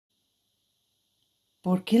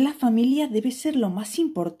¿Por qué la familia debe ser lo más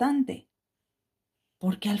importante?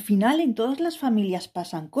 Porque al final en todas las familias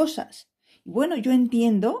pasan cosas. Y bueno, yo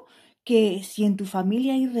entiendo que si en tu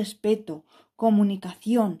familia hay respeto,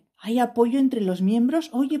 comunicación, hay apoyo entre los miembros,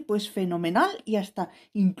 oye, pues fenomenal y hasta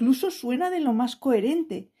incluso suena de lo más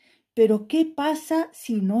coherente. Pero ¿qué pasa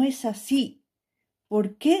si no es así?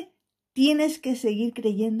 ¿Por qué tienes que seguir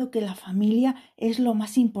creyendo que la familia es lo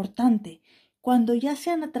más importante cuando ya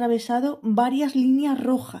se han atravesado varias líneas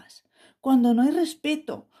rojas, cuando no hay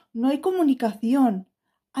respeto, no hay comunicación,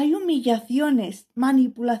 hay humillaciones,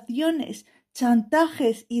 manipulaciones,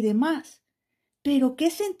 chantajes y demás? Pero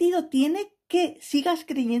 ¿qué sentido tiene que sigas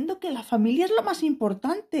creyendo que la familia es lo más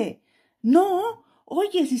importante? No,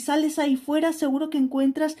 oye, si sales ahí fuera seguro que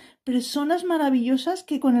encuentras personas maravillosas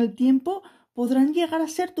que con el tiempo podrán llegar a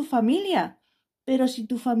ser tu familia. Pero si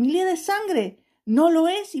tu familia de sangre no lo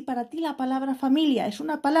es y para ti la palabra familia es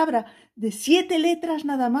una palabra de 7 letras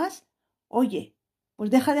nada más, oye, pues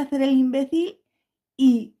deja de hacer el imbécil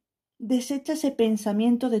y desecha ese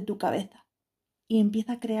pensamiento de tu cabeza y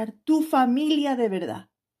empieza a crear tu familia de verdad.